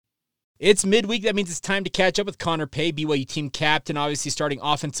It's midweek. That means it's time to catch up with Connor Pay, BYU team captain, obviously starting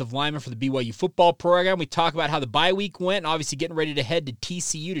offensive lineman for the BYU football program. We talk about how the bye week went and obviously getting ready to head to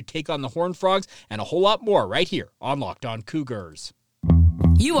TCU to take on the Horned Frogs and a whole lot more right here on Locked On Cougars.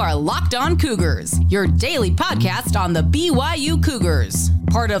 You are Locked On Cougars, your daily podcast on the BYU Cougars,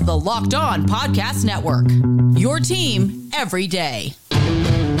 part of the Locked On Podcast Network, your team every day.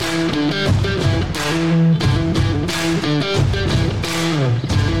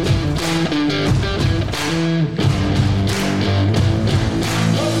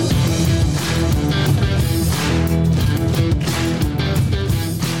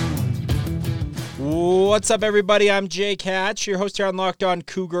 What's up, everybody? I'm Jake Hatch, your host here on Locked On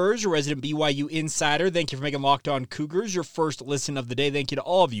Cougars, your resident BYU insider. Thank you for making Locked On Cougars your first listen of the day. Thank you to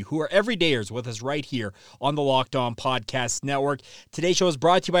all of you who are everydayers with us right here on the Locked On Podcast Network. Today's show is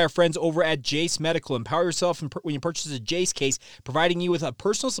brought to you by our friends over at Jace Medical. Empower yourself when you purchase a Jace case, providing you with a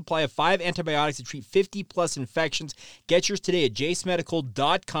personal supply of 5 antibiotics to treat 50-plus infections. Get yours today at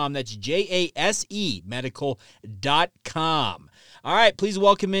jacemedical.com. That's J-A-S-E medical.com. All right, please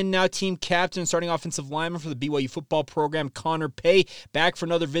welcome in now team captain, starting offensive lineman for the BYU football program, Connor Pay, back for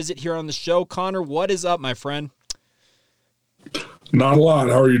another visit here on the show. Connor, what is up, my friend? Not a lot.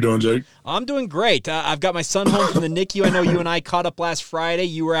 How are you doing, Jake? I'm doing great. I've got my son home from the NICU. I know you and I caught up last Friday.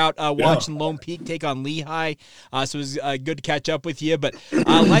 You were out watching Lone Peak take on Lehigh, so it was good to catch up with you. But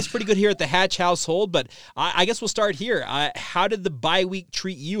life's pretty good here at the Hatch household, but I guess we'll start here. How did the bye week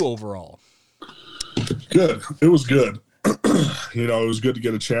treat you overall? Good. It was good. It was good to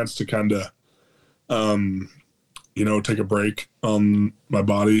get a chance to kind of, take a break on my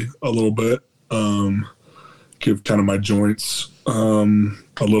body a little bit, give kind of my joints a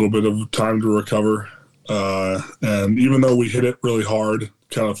little bit of time to recover. And even though we hit it really hard,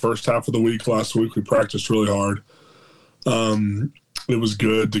 kind of first half of the week, last week, we practiced really hard. It was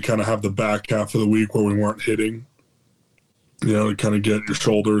good to kind of have the back half of the week where we weren't hitting, to kind of get your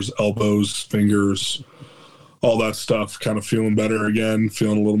shoulders, elbows, fingers, all that stuff kind of feeling better again,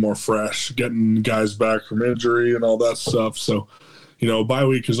 feeling a little more fresh, getting guys back from injury and all that stuff. So, bye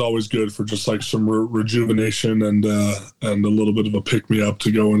week is always good for just like some rejuvenation and a little bit of a pick-me-up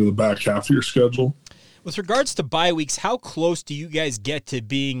to go into the back half of your schedule. With regards to bye weeks, how close do you guys get to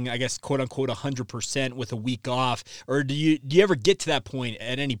being, I guess, quote-unquote, 100% with a week off? Or do you ever get to that point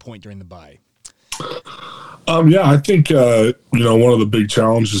at any point during the bye? I think, one of the big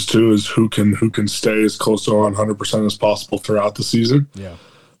challenges too is who can stay as close to 100% as possible throughout the season. Yeah.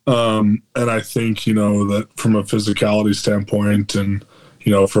 And I think, that from a physicality standpoint and,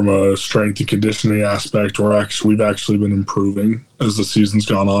 from a strength and conditioning aspect, we've actually been improving as the season's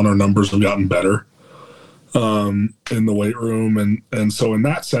gone on. Our numbers have gotten better, in the weight room. And so in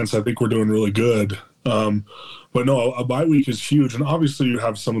that sense, I think we're doing really good. But no, a bye week is huge. And obviously you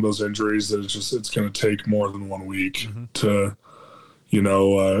have some of those injuries that it's going to take more than 1 week to,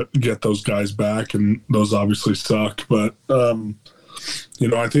 get those guys back. And those obviously suck. But,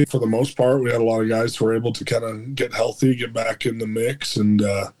 I think for the most part, we had a lot of guys who were able to kind of get healthy, get back in the mix. And,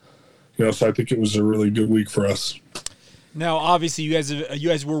 so I think it was a really good week for us. Now, obviously, you guys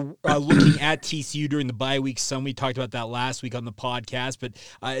were looking at TCU during the bye week. We talked about that last week on the podcast, but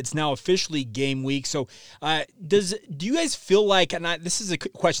it's now officially game week. So, do you guys feel like? And this is a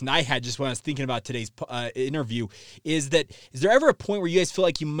question I had just when I was thinking about today's interview. Is there ever a point where you guys feel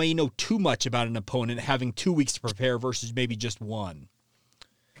like you may know too much about an opponent, having 2 weeks to prepare versus maybe just 1?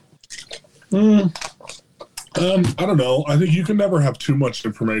 I don't know. I think you can never have too much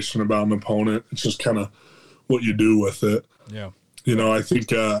information about an opponent. It's just kind of what you do with it. Yeah. I think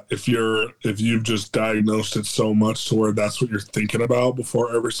if you've just diagnosed it so much to where that's what you're thinking about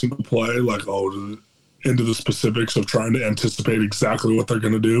before every single play, like, into the specifics of trying to anticipate exactly what they're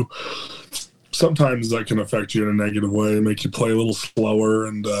going to do, sometimes that can affect you in a negative way, make you play a little slower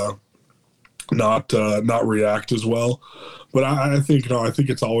and not react as well. But I think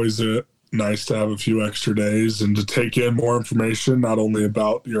it's always nice to have a few extra days and to take in more information, not only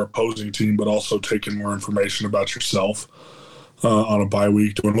about your opposing team, but also taking more information about yourself on a bye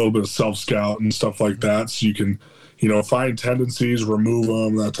week, doing a little bit of self-scout and stuff like that. So you can, find tendencies, remove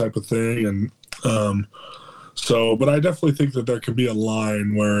them, that type of thing. And but I definitely think that there could be a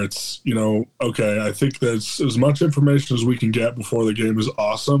line where it's, okay, I think that's as much information as we can get before the game is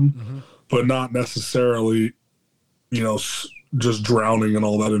awesome, but not necessarily, just drowning in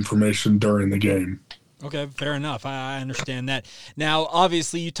all that information during the game. Okay, fair enough. I understand that. Now,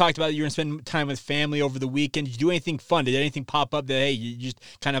 obviously, you talked about you're going to spend time with family over the weekend. Did you do anything fun? Did anything pop up that, hey, you just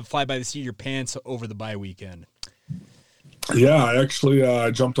kind of fly by the seat of your pants over the bye weekend? Yeah, I actually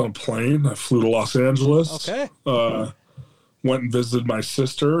jumped on a plane. I flew to Los Angeles. Okay. went and visited my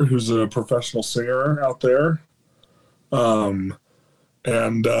sister, who's a professional singer out there. And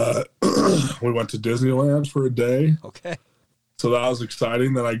we went to Disneyland for a day. Okay. So that was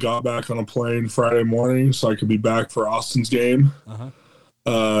exciting. Then I got back on a plane Friday morning so I could be back for Austin's game.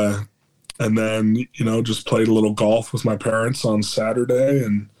 And then, just played a little golf with my parents on Saturday.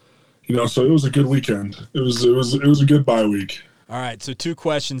 And, so it was a good weekend. It was a good bye week. All right. So 2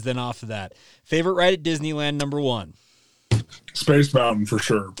 questions then off of that. Favorite ride at Disneyland, number 1? Space Mountain for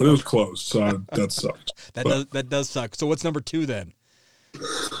sure, but it was closed, so that sucked. That does suck. So what's number 2 then?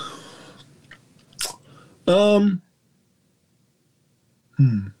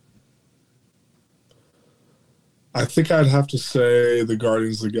 I think I'd have to say the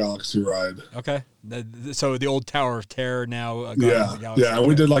Guardians of the Galaxy ride. Okay. So the old Tower of Terror now. Guardians of the Galaxy. Yeah.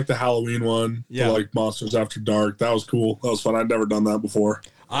 We did like the Halloween one. Yeah. Like Monsters After Dark. That was cool. That was fun. I'd never done that before.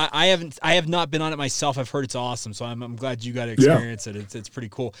 I have not been on it myself. I've heard it's awesome, so I'm glad you got to experience it. It's pretty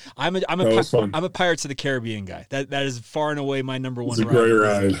cool. I'm a Pirates of the Caribbean guy. That is far and away my number 1 ride. It's a great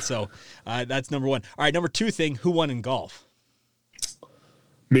ride. So that's number 1. All right, number 2 thing. Who won in golf?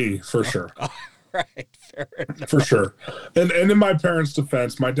 Me, for sure. Right, fair enough. For sure. And in my parents'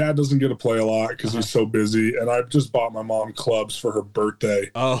 defense, my dad doesn't get to play a lot because he's so busy. And I just bought my mom clubs for her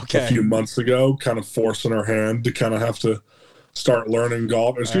birthday a few months ago, kind of forcing her hand to kind of have to start learning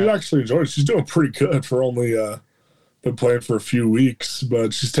golf. And she's actually enjoying it. She's doing pretty good for only been playing for a few weeks,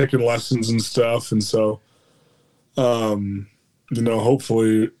 but she's taking lessons and stuff. And so,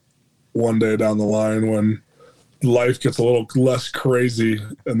 hopefully one day down the line when life gets a little less crazy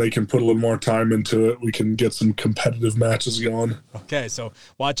and they can put a little more time into it, we can get some competitive matches going. Okay, so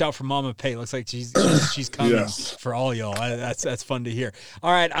watch out for Mama Pay. Looks like she's coming for all y'all. That's fun to hear.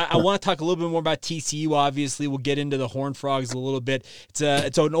 All right, I want to talk a little bit more about TCU. Obviously, we'll get into the Horned Frogs a little bit.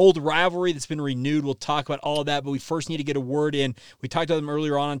 It's an old rivalry that's been renewed. We'll talk about all of that, but we first need to get a word in. We talked to them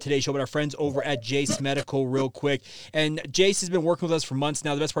earlier on today's show, but our friends over at Jace Medical, real quick. And Jace has been working with us for months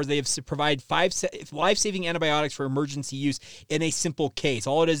now. The best part is they have provided 5 life-saving antibiotics for emergency use in a simple case.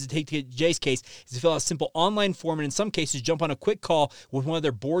 All it is to take to get Jay's case is to fill out a simple online form, and in some cases, jump on a quick call with one of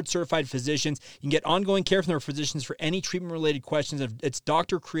their board-certified physicians. You can get ongoing care from their physicians for any treatment-related questions. It's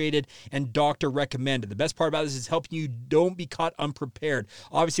doctor-created and doctor-recommended. The best part about this is helping you don't be caught unprepared.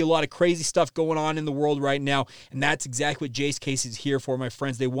 Obviously, a lot of crazy stuff going on in the world right now, and that's exactly what Jay's case is here for, my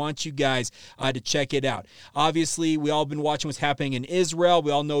friends. They want you guys to check it out. Obviously, we all been watching what's happening in Israel.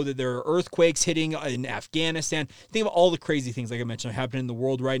 We all know that there are earthquakes hitting in Afghanistan. Think of all the crazy things, like I mentioned, happening in the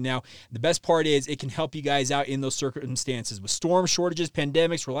world right now. The best part is it can help you guys out in those circumstances. With storm shortages,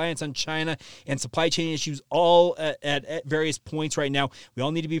 pandemics, reliance on China, and supply chain issues all at various points right now, we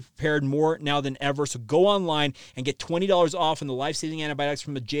all need to be prepared more now than ever. So go online and get $20 off on the life-saving antibiotics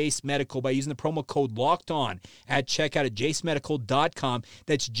from the Jace Medical by using the promo code LOCKEDON at checkout at jacemedical.com.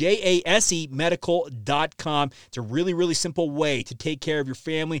 That's JASE medical.com. It's a really, really simple way to take care of your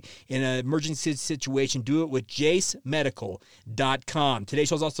family in an emergency situation. Do it with jacemedical.com. Today's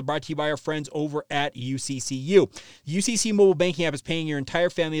show is also brought to you by our friends over at UCCU. The UCC mobile banking app is paying your entire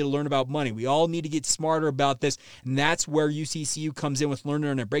family to learn about money. We all need to get smarter about this, and that's where UCCU comes in with Learn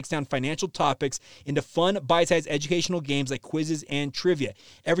and Earn. It breaks down financial topics into fun, bite-sized educational games like quizzes and trivia.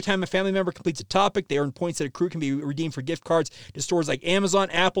 Every time a family member completes a topic, they earn points that accrue can be redeemed for gift cards to stores like Amazon,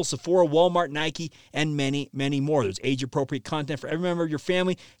 Apple, Sephora, Walmart, Nike, and many, many more. There's age-appropriate content for every member of your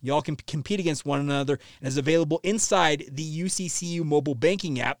family. You all can compete against one another, and is available inside the UCCU mobile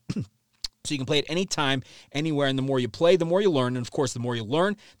banking app. So you can play it anytime, anywhere, and the more you play, the more you learn. And, of course, the more you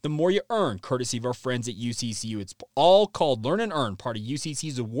learn, the more you earn, courtesy of our friends at UCCU. It's all called Learn and Earn, part of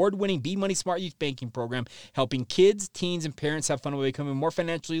UCCU's award-winning Be Money Smart Youth Banking Program, helping kids, teens, and parents have fun while becoming more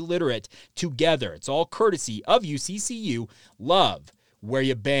financially literate together. It's all courtesy of UCCU. Love where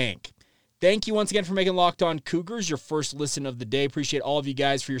you bank. Thank you once again for making Locked On Cougars your first listen of the day. Appreciate all of you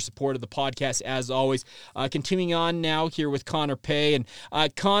guys for your support of the podcast, as always. Continuing on now here with Connor Pay. And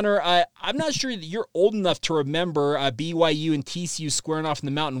Connor, I'm not sure that you're old enough to remember BYU and TCU squaring off in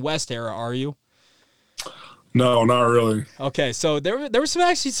the Mountain West era, are you? No, not really. Okay, so there were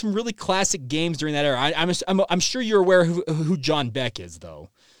some really classic games during that era. I'm sure you're aware who John Beck is,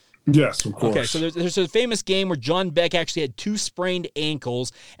 though. Yes, of course. Okay, so there's a famous game where John Beck actually had 2 sprained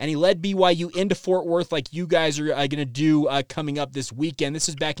ankles, and he led BYU into Fort Worth like you guys are going to do coming up this weekend. This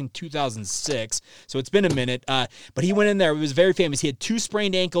was back in 2006, so it's been a minute. But he went in there. It was very famous. He had 2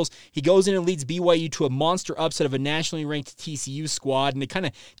 sprained ankles. He goes in and leads BYU to a monster upset of a nationally ranked TCU squad, and it kind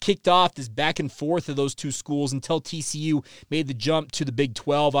of kicked off this back and forth of those 2 schools until TCU made the jump to the Big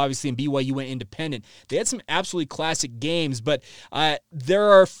 12, obviously, and BYU went independent. They had some absolutely classic games, but there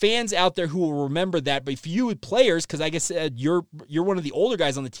are fans fans out there who will remember that, but if you players, because I guess you're one of the older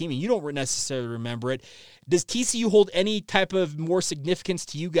guys on the team and you don't necessarily remember it, does TCU hold any type of more significance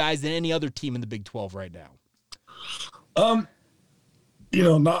to you guys than any other team in the Big 12 right now?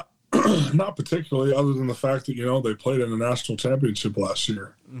 Not not particularly, other than the fact that they played in a national championship last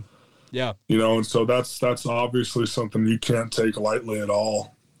year. Yeah, and so that's obviously something you can't take lightly at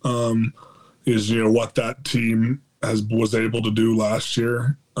all. Is what that team was able to do last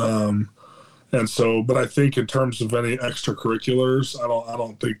year. And so, but I think in terms of any extracurriculars, I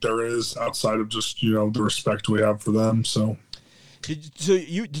don't think there is outside of just, the respect we have for them. So,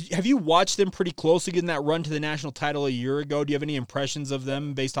 have you watched them pretty closely getting that run to the national title a year ago? Do you have any impressions of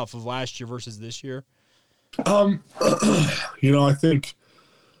them based off of last year versus this year? I think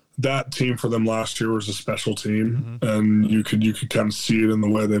that team for them last year was a special team, and you could kind of see it in the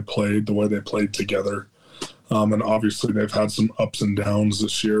way they played together. And obviously they've had some ups and downs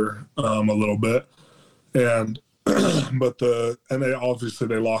this year, a little bit. And but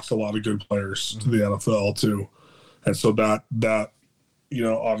they lost a lot of good players to the NFL too. And so that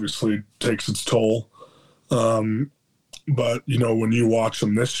obviously takes its toll. But when you watch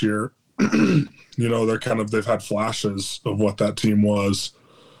them this year, they've had flashes of what that team was.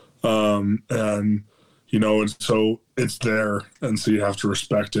 And so it's there, and so you have to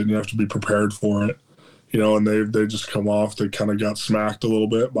respect it and you have to be prepared for it. And they just come off. They kind of got smacked a little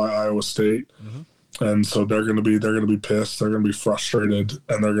bit by Iowa State, and so they're going to be pissed. They're going to be frustrated,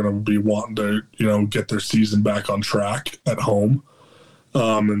 and they're going to be wanting to get their season back on track at home.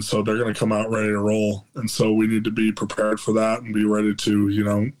 And so they're going to come out ready to roll. And so we need to be prepared for that and be ready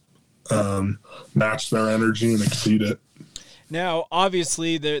to match their energy and exceed it. Now,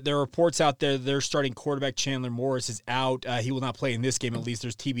 obviously, there are reports out there their starting quarterback, Chandler Morris, is out. He will not play in this game, at least.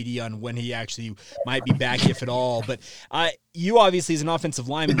 There's TBD on when he actually might be back, if at all. But you, obviously, as an offensive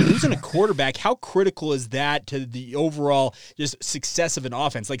lineman, losing a quarterback, how critical is that to the overall just success of an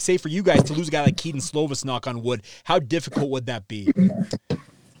offense? Like, say, for you guys to lose a guy like Keaton Slovis, knock on wood, how difficult would that be?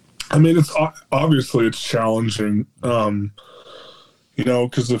 I mean, it's challenging,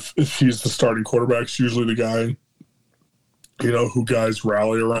 because if he's the starting quarterback, it's usually the guy who guys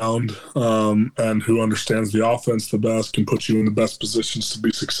rally around, and who understands the offense the best, can put you in the best positions to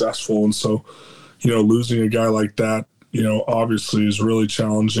be successful. And so, losing a guy like that, obviously is really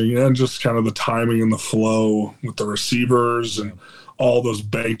challenging, and just kind of the timing and the flow with the receivers and all those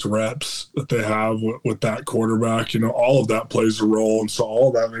banked reps that they have with that quarterback, all of that plays a role. And so all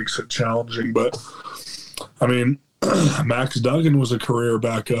of that makes it challenging. But I mean, Max Duggan was a career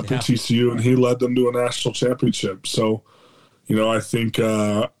backup at TCU, and he led them to a national championship. So, I think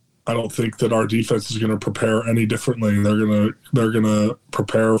I don't think that our defense is going to prepare any differently. They're gonna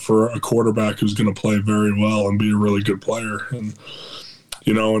prepare for a quarterback who's going to play very well and be a really good player. And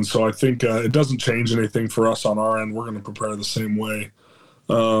and so I think it doesn't change anything for us on our end. We're going to prepare the same way.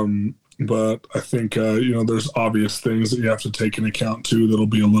 But I think there's obvious things that you have to take into account too that'll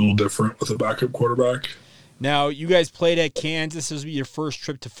be a little different with a backup quarterback. Now, you guys played at Kansas. This will be your first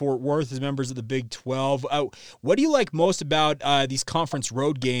trip to Fort Worth as members of the Big 12. What do you like most about these conference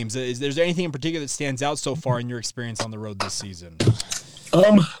road games? Is there anything in particular that stands out so far in your experience on the road this season?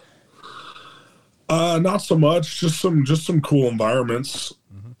 Not so much. Just some cool environments.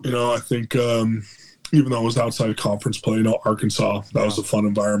 I think even though it was outside conference play, Arkansas, that was a fun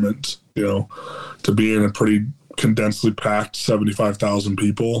environment. To be in a pretty condensely packed 75,000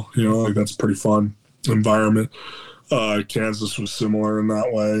 people. That's pretty fun environment. Kansas was similar in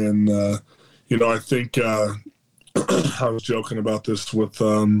that way, and I think I was joking about this with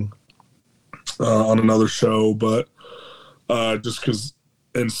on another show, but just because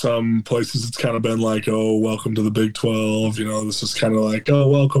in some places it's kind of been like, oh, welcome to the Big 12, this is kind of like, oh,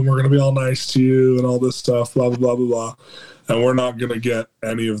 welcome, we're going to be all nice to you and all this stuff, blah blah blah blah blah, and we're not going to get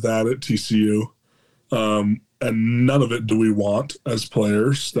any of that at TCU. And none of it do we want as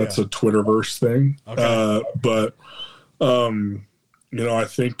players. That's a Twitterverse thing. Okay. But I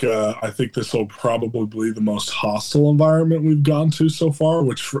think this will probably be the most hostile environment we've gone to so far,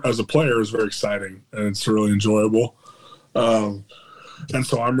 which as a player is very exciting and it's really enjoyable. And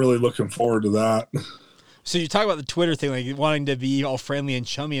so I'm really looking forward to that. So you talk about the Twitter thing, like wanting to be all friendly and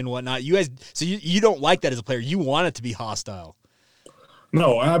chummy and whatnot. You guys, so you don't like that as a player. You want it to be hostile.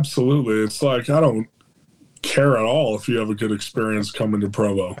 No, absolutely. It's like I don't care at all if you have a good experience coming to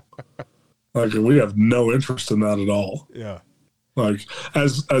Provo. Like we have no interest in that at all. Yeah. Like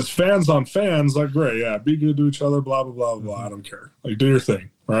as fans on fans, like great, yeah, be good to each other, blah blah blah blah. I don't care. Like do your thing,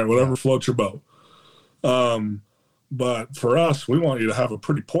 right? Whatever floats your boat. But for us, we want you to have a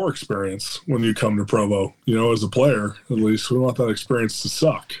pretty poor experience when you come to Provo. As a player, at least we want that experience to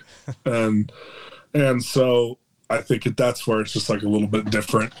suck. And so I think that's where it's just like a little bit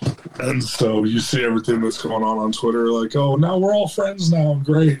different. And so you see everything that's going on Twitter, like, oh, now we're all friends now.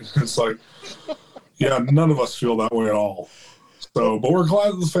 Great. It's like, yeah, none of us feel that way at all. So, but we're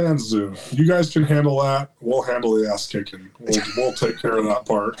glad the fans do. You guys can handle that. We'll handle the ass kicking. We'll take care of that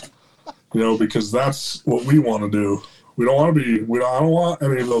part, because that's what we want to do. I don't want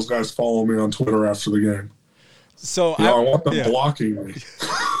any of those guys following me on Twitter after the game. So I want them blocking me.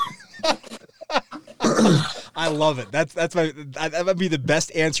 I love it. That would be the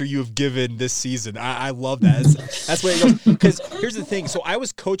best answer you have given this season. I love that. That's what it goes. Because here's the thing. So I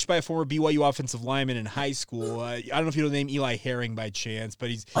was coached by a former BYU offensive lineman in high school. I don't know if you know the name Eli Herring by chance,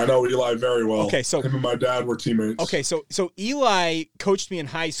 but I know Eli very well. Okay, so him and my dad were teammates. Okay, so Eli coached me in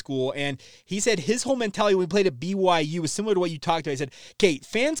high school, and he said his whole mentality when we played at BYU was similar to what you talked about. He said, "Okay,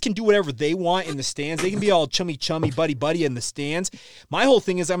 fans can do whatever they want in the stands. They can be all chummy, buddy in the stands. My whole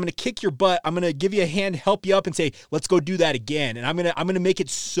thing is I'm going to kick your butt. I'm going to give you a hand, help you up, and say, let's go do that again. And I'm gonna make it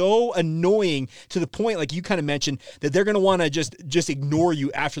so annoying to the point, like you kind of mentioned, that they're gonna want to just ignore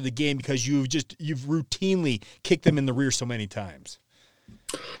you after the game because you've routinely kicked them in the rear so many times."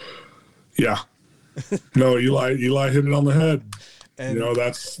 Yeah. No, Eli hit it on the head. And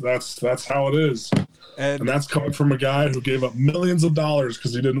that's how it is. And that's coming from a guy who gave up millions of dollars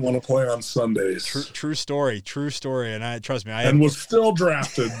because he didn't want to play on Sundays. True story. And trust me, was still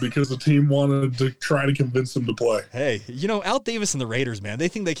drafted because the team wanted to try to convince him to play. Hey, Al Davis and the Raiders, man, they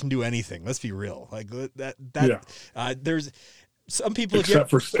think they can do anything. Let's be real. Like that. Yeah. There's some people except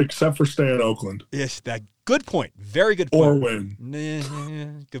for staying in Oakland. Yes, that good point. Very good point. Or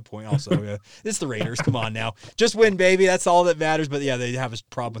win. Good point. Also, yeah. It's the Raiders. Come on now, just win, baby. That's all that matters. But yeah, they have a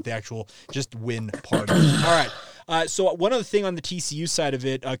problem with the actual just win part of it. All right. So one other thing on the TCU side of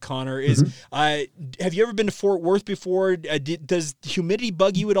it, Connor, is have you ever been to Fort Worth before? Does humidity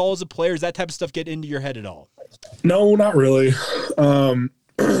bug you at all as a player? Does that type of stuff get into your head at all? No, not really. Because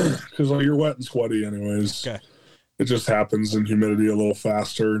you're wet and sweaty anyways. Okay. It just happens in humidity a little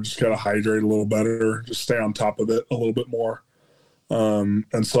faster. Just got to hydrate a little better. Just stay on top of it a little bit more.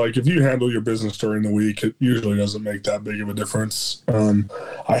 And so, if you handle your business during the week, it usually doesn't make that big of a difference.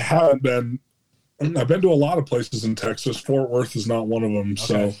 I've been to a lot of places in Texas. Fort Worth is not one of them.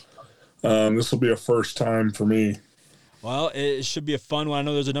 Okay. So this will be a first time for me. Well, it should be a fun one. I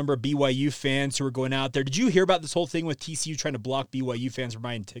know there's a number of BYU fans who are going out there. Did you hear about this whole thing with TCU trying to block BYU fans from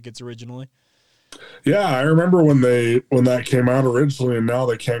buying tickets originally? Yeah, I remember when that came out originally, and now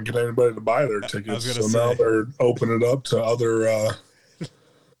they can't get anybody to buy their tickets. So now they're opening it up to other,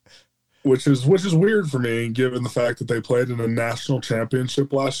 which is weird for me, given the fact that they played in a national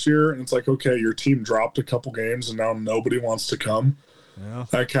championship last year. And it's like, okay, your team dropped a couple games, and now nobody wants to come. Yeah.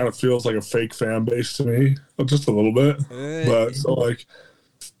 That kind of feels like a fake fan base to me, just a little bit. But so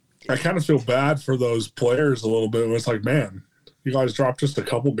I kind of feel bad for those players a little bit. It's like, man, you guys dropped just a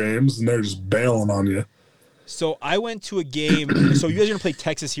couple games, and they're just bailing on you. So I went to a game. So you guys are going to play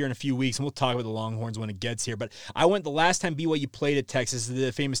Texas here in a few weeks, and we'll talk about the Longhorns when it gets here. But I went the last time BYU played at Texas,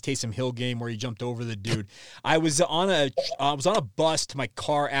 the famous Taysom Hill game where he jumped over the dude. I was on a bus to my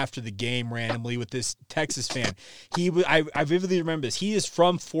car after the game randomly with this Texas fan. I vividly remember this. He is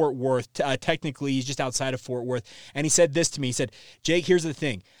from Fort Worth. Technically, he's just outside of Fort Worth. And he said this to me. He said, "Jake, here's the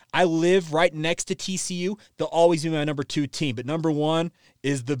thing. I live right next to TCU. They'll always be my number 2 team. But number 1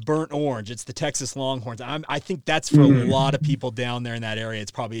 is the burnt orange. It's the Texas Longhorns." I think that's for a lot of people down there in that area.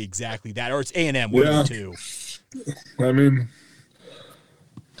 It's probably exactly that. Or it's A&M, one of the two. I mean,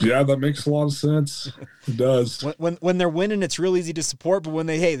 yeah, that makes a lot of sense. It does. When they're winning, it's real easy to support. But when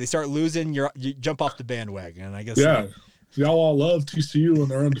they start losing, you jump off the bandwagon. And I guess y'all all love TCU when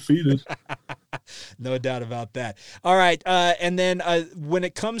they're undefeated. No doubt about that. All right, and then when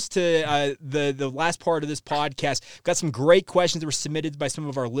it comes to the last part of this podcast, I've got some great questions that were submitted by some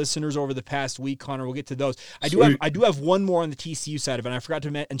of our listeners over the past week. Connor, we'll get to those. I do have one more on the TCU side of it, and I forgot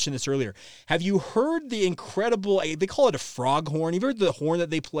to mention this earlier. Have you heard the incredible? They call it a frog horn. You've heard the horn that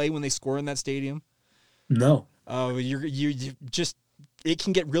they play when they score in that stadium? No. Oh, you just it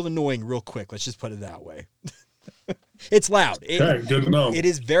can get real annoying real quick. Let's just put it that way. It's loud. Okay, good to know. It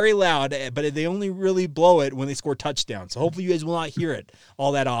is very loud, but they only really blow it when they score touchdowns. So hopefully you guys will not hear it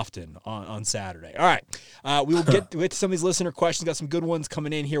all that often on Saturday. All right. We will get to some of these listener questions. Got some good ones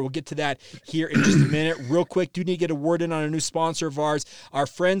coming in here. We'll get to that here in just a minute. Real quick, do need to get a word in on a new sponsor of ours, our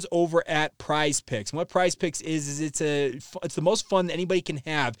friends over at Prize Picks. And what Prize Picks is it's the most fun that anybody can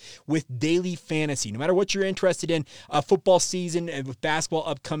have with daily fantasy. No matter what you're interested in, football season and with basketball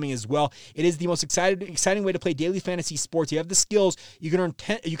upcoming as well, it is the most exciting way to play daily fantasy Fantasy Sports. You have the skills. You can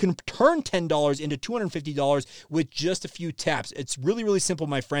turn $10 into $250 with just a few taps. It's really, really simple,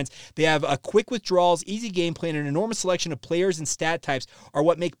 my friends. They have quick withdrawals, easy gameplay, and an enormous selection of players and stat types are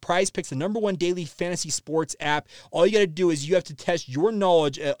what make PrizePicks the #1 daily fantasy sports app. All you got to do is you have to test your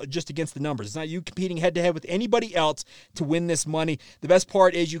knowledge just against the numbers. It's not you competing head-to-head with anybody else to win this money. The best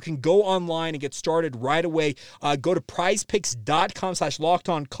part is you can go online and get started right away. Go to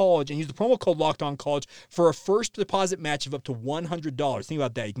prizepicks.com/lockedoncollege and use the promo code LockedOnCollege for a first deposit match of up to $100. Think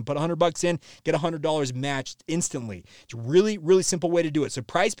about that. You can put $100 in, get $100 matched instantly. It's a really, really simple way to do it. So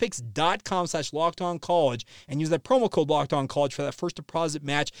prizepicks.com/lockedoncollege and use that promo code LockedOnCollege for that first deposit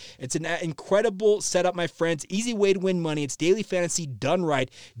match. It's an incredible setup, my friends. Easy way to win money. It's daily fantasy done right.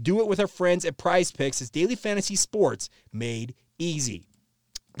 Do it with our friends at PrizePicks. It's daily fantasy sports made easy.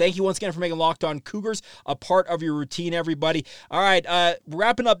 Thank you once again for making Locked On Cougars a part of your routine, everybody. All right,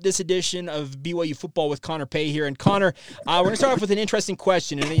 wrapping up this edition of BYU football with Connor Pay here. And Connor, we're going to start off with an interesting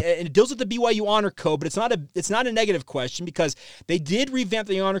question, and it deals with the BYU Honor Code, but it's not a negative question because they did revamp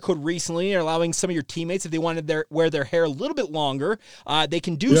the Honor Code recently, allowing some of your teammates, if they wanted wear their hair a little bit longer, they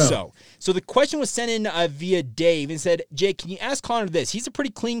can do so. So the question was sent in via Dave and said, Jake, can you ask Connor this? He's a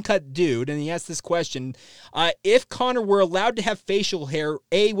pretty clean-cut dude, and he asked this question. If Connor were allowed to have facial hair,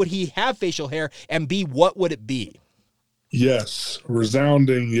 A, would he have facial hair, and B, what would it be? Yes,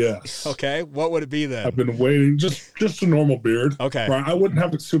 resounding yes. Okay, what would it be then? I've been waiting, just a normal beard. Okay. Right? I wouldn't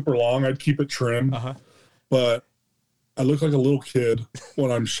have it super long. I'd keep it trimmed. But I look like a little kid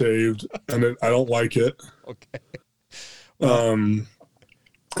when I'm shaved, and I don't like it. Okay. And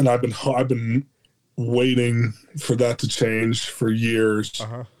I've been waiting for that to change for years.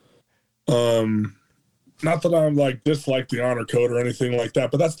 Not that I'm dislike the honor code or anything like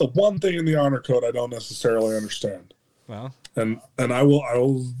that, but that's the one thing in the honor code I don't necessarily understand. Well, and I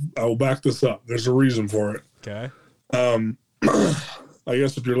will back this up. There's a reason for it. Okay. I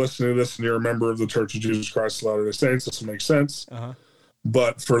guess if you're listening to this and you're a member of the Church of Jesus Christ of Latter-day Saints, this will make sense.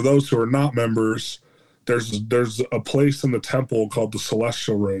 But for those who are not members, there's a place in the temple called the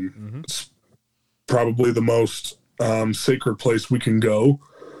Celestial Room. It's probably the most sacred place we can go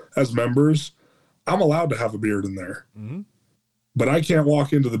as members. I'm allowed to have a beard in there, but I can't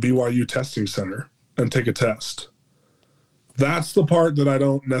walk into the BYU testing center and take a test. That's the part that I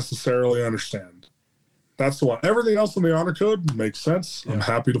don't necessarily understand. That's the one. Everything else in the honor code makes sense. Yeah. I'm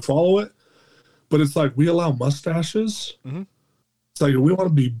happy to follow it, but it's like we allow mustaches. It's like we want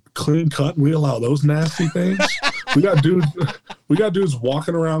to be clean cut and we allow those nasty things. we got dudes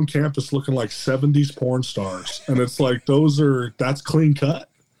walking around campus looking like 70s porn stars, and it's like that's clean cut.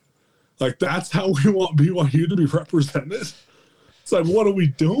 That's how we want BYU to be represented. It's like, what are we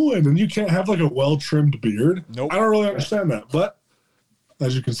doing? And you can't have a well-trimmed beard. Nope. I don't really understand that. But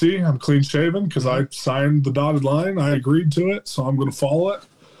as you can see, I'm clean-shaven because I signed the dotted line. I agreed to it, so I'm going to follow it.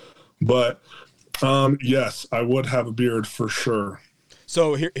 But, yes, I would have a beard for sure.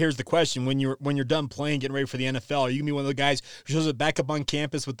 So here's the question. When you're done playing, getting ready for the NFL, are you going to be one of the guys who shows up back up on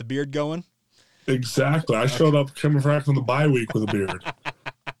campus with the beard going? Exactly. I showed up coming back from the bye week with a beard.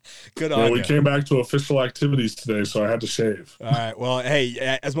 Good on you. We came back to official activities today, so I had to shave. All right. Well,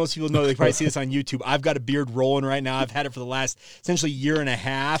 hey, as most people know, they probably see this on YouTube. I've got a beard rolling right now. I've had it for the last essentially year and a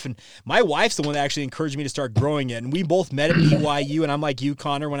half, and my wife's the one that actually encouraged me to start growing it. And we both met at BYU, and I'm like you,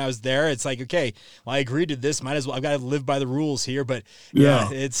 Connor, when I was there. It's like, okay, well, I agreed to this. Might as well. I've got to live by the rules here. But yeah,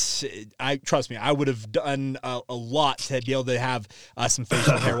 trust me, I would have done a lot to be able to have some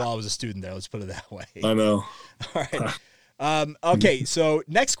facial hair while I was a student there. Let's put it that way. I know. All right. Okay, so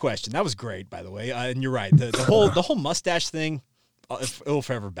next question. That was great, by the way. And you're right. The whole mustache thing, it will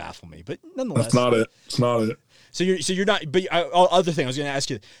forever baffle me. But nonetheless, that's not it. It's not it. So you're not. But other thing I was going to ask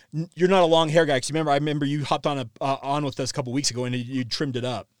you, you're not a long hair guy. Because I remember you hopped on with us a couple weeks ago and you trimmed it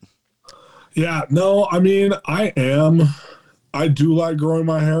up. Yeah. No. I mean, I am. I do like growing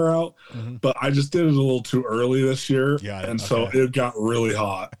my hair out, but I just did it a little too early this year. So it got really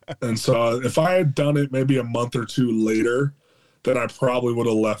hot. And so if I had done it maybe a month or two later, then I probably would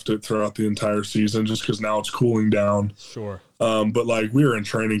have left it throughout the entire season just because now it's cooling down. Sure. But we were in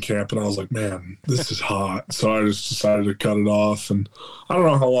training camp and I was like, man, this is hot. So I just decided to cut it off. And I don't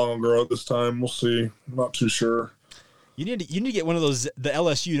know how long I'll grow it this time. We'll see. I'm not too sure. You need to get one of those, the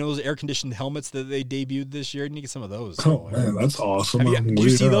LSU, those air conditioned helmets that they debuted this year. You need to get some of those. Oh man, that's awesome. Did you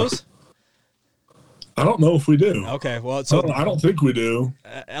see those? I don't know if we do. Okay, well, So I don't think we do.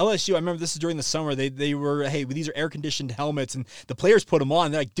 LSU, I remember this is during the summer. They were, hey, these are air-conditioned helmets, and the players put them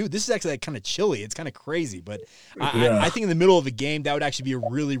on. They're like, dude, this is actually like kind of chilly. It's kind of crazy. But I think in the middle of a game, that would actually be a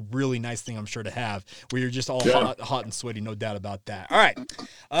really, really nice thing, I'm sure, to have, where you're just all hot and sweaty, no doubt about that. All right,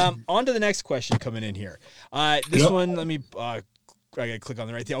 on to the next question coming in here. This one, let me I got to click on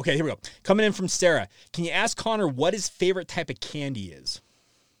the right thing. Okay, here we go. Coming in from Sarah. Can you ask Connor what his favorite type of candy is?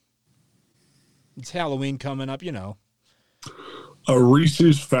 It's Halloween coming up, you know. A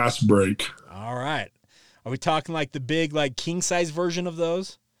Reese's Fast Break. All right. Are we talking like the big, like king-size version of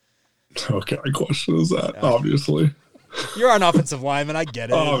those? What kind of question is that? Obviously. You're an offensive lineman. I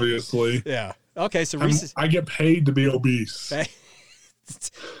get it. Obviously. Yeah. Okay, so Reese's. I get paid to be obese.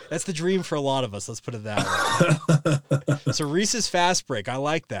 That's the dream for a lot of us. Let's put it that way. So Reese's Fast Break. I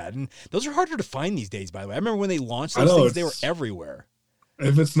like that. And those are harder to find these days, by the way. I remember when they launched those things, they were everywhere.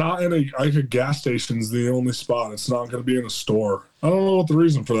 If it's not in a gas station's the only spot, it's not going to be in a store. I don't know what the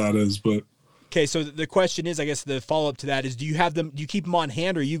reason for that is, but. Okay, so the question is, I guess the follow-up to that is, do you keep them on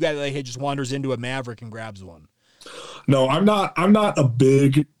hand, or you guys like, hey, just wanders into a Maverick and grabs one? No, I'm not a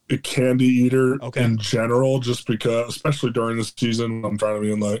big candy eater in general, just because, especially during the season, I'm trying to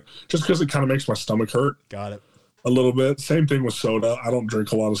be in just because it kind of makes my stomach hurt. Got it. A little bit. Same thing with soda. I don't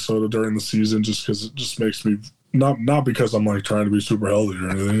drink a lot of soda during the season just because it just makes me, not because I'm like trying to be super healthy or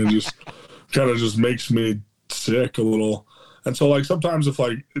anything. It just kind of just makes me sick a little. And so like sometimes if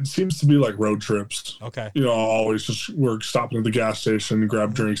like, it seems to be like road trips. Okay. You know, I'll always we're stopping at the gas station,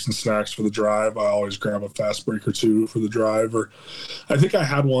 grab drinks and snacks for the drive. I always grab a fast break or two for the drive. Or I think I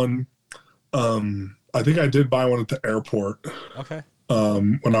had one. I think I did buy one at the airport. Okay.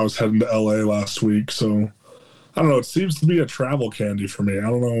 When I was heading to LA last week. So I don't know. It seems to be a travel candy for me. I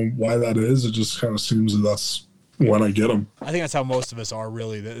don't know why that is. It just kind of seems that that's when I get them. I think that's how most of us are,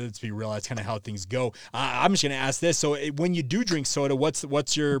 really. Let's be real. That's kind of how things go. I'm just going to ask this. So when you do drink soda,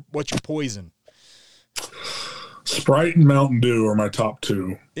 what's your poison? Sprite and Mountain Dew are my top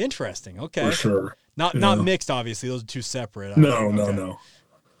two. Interesting. Okay. For sure. Not mixed, obviously. Those are two separate. No.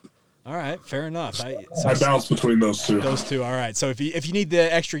 All right, fair enough. I bounce between those two. Those two, all right. So if you need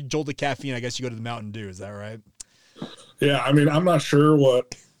the extra jolt of caffeine, I guess you go to the Mountain Dew. Is that right? Yeah, I mean, I'm not sure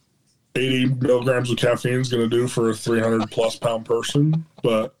what 80 milligrams of caffeine is going to do for a 300-plus pound person,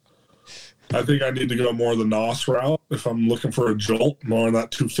 but I think I need to go more the NOS route if I'm looking for a jolt, more in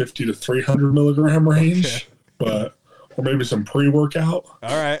that 250 to 300 milligram range, or maybe some pre-workout.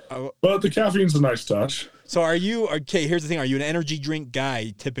 All right. But the caffeine's a nice touch. So are you, okay, here's the thing. Are you an energy drink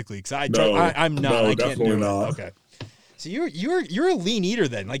guy typically? Because I'm not. No, I can't definitely not. Okay. So you're a lean eater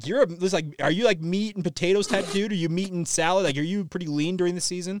then. Like are you like meat and potatoes type dude? Are you meat and salad? Like are you pretty lean during the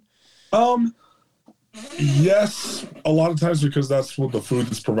season? Yes, a lot of times because that's what the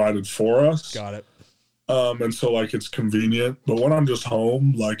food is provided for us. Got it. And so like it's convenient. But when I'm just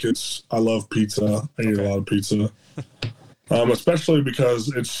home, like I love pizza. I eat a lot of pizza. Especially because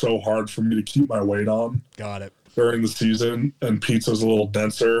it's so hard for me to keep my weight on. Got it. During the season, and pizza's a little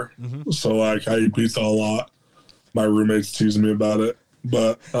denser. Mm-hmm. So like I eat pizza a lot. My roommate's teasing me about it.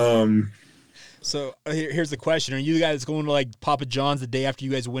 But so here's the question. Are you guys going to like Papa John's the day after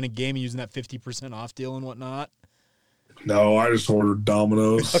you guys win a game and using that 50% off deal and whatnot? No, I just ordered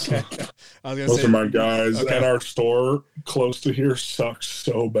Domino's. Okay. Those are my guys. Okay. And our store close to here sucks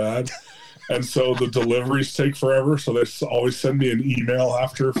so bad. And so the deliveries take forever. So they always send me an email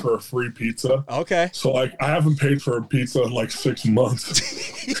after for a free pizza. Okay. So like I haven't paid for a pizza in like 6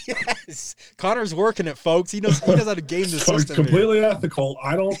 months. Yes. Connor's working it, folks. He knows how to game the system. It's completely ethical.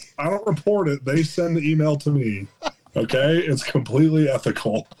 I don't report it. They send the email to me. Okay? It's completely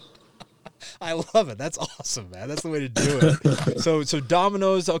ethical. I love it. That's awesome, man. That's the way to do it. So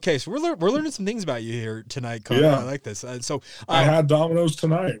Domino's. Okay, so we're learning some things about you here tonight, Connor. Yeah. I like this. I had Domino's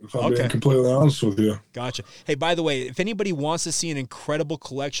tonight, if I'm being completely honest with you. Gotcha. Hey, by the way, if anybody wants to see an incredible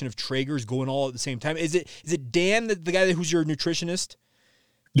collection of Traegers going all at the same time, is it Dan, the guy who's your nutritionist?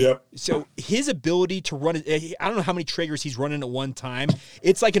 Yep. So his ability to run it, I don't know how many Traegers he's running at one time.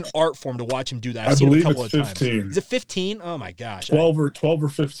 It's like an art form to watch him do that. I've seen him a couple of 15. Times. Is it 15? Oh my gosh. 12 or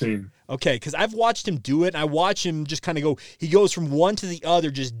 15. Okay, because I've watched him do it, and I watch him just kind of go. He goes from one to the other,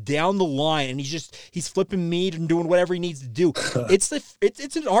 just down the line, and he's flipping meat and doing whatever he needs to do. It's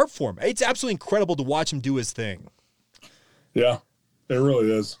an art form. It's absolutely incredible to watch him do his thing. Yeah, it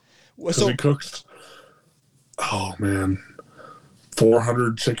really is. So he cooks. Oh man.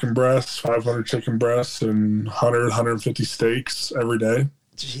 400 chicken breasts, 500 chicken breasts, and 150 steaks every day.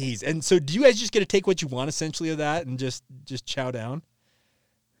 Jeez. And so do you guys just get to take what you want essentially of that and just chow down?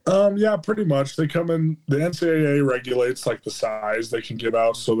 Yeah, pretty much. They come in, the NCAA regulates like the size they can give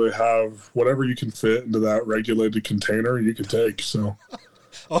out. So they have whatever you can fit into that regulated container you can take. So,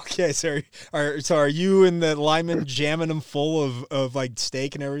 Okay, so are you and the lineman jamming them full of like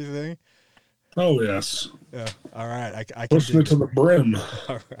steak and everything? oh, yes. Yeah. All right. I can Pushing it to the brim.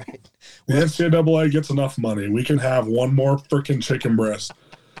 All right. The NCAA gets enough money. We can have one more freaking chicken breast.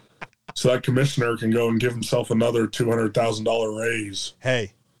 So that commissioner can go and give himself another $200,000 raise.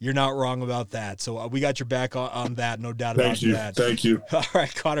 Hey, you're not wrong about that. So we got your back on that, no doubt about that. Thank you. All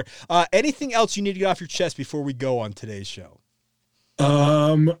right, Connor. Anything else you need to get off your chest before we go on today's show?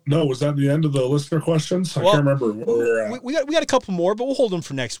 No, was that the end of the listener questions? I can't remember where we're at. We got a couple more, but we'll hold them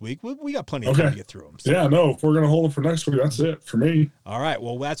for next week. We got plenty of time to get through them. So. Yeah, no, if we're going to hold them for next week, that's it for me. All right,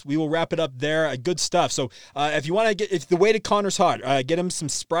 well, we will wrap it up there. Good stuff. So if you want to if the way to Connor's hot, get him some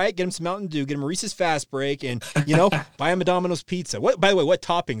Sprite, get him some Mountain Dew, get him a Reese's Fast Break, and, buy him a Domino's pizza. By the way, what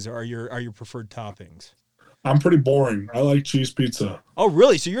toppings are your preferred toppings? I'm pretty boring. I like cheese pizza. Oh,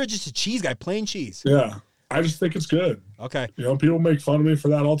 really? So you're just a cheese guy, plain cheese? Yeah. I just think it's good. Okay. People make fun of me for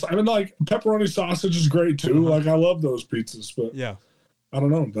that all the time. I mean, like, pepperoni sausage is great too. Like, I love those pizzas, but yeah, I don't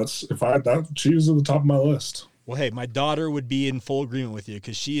know. That cheese is at the top of my list. Well, hey, my daughter would be in full agreement with you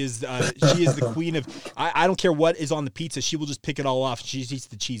because she is the queen of. I don't care what is on the pizza; she will just pick it all off. She eats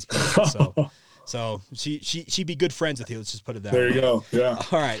the cheese pizza. So she'd be good friends with you. Let's just put it that way. There you go. Yeah.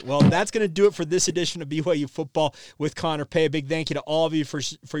 All right. Well, that's going to do it for this edition of BYU Football with Connor Pay. A big thank you to all of you for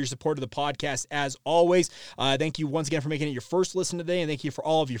your support of the podcast, as always. Thank you once again for making it your first listen today, and thank you for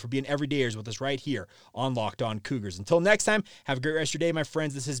all of you for being everydayers with us right here on Locked On Cougars. Until next time, have a great rest of your day, my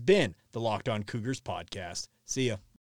friends. This has been the Locked On Cougars podcast. See ya.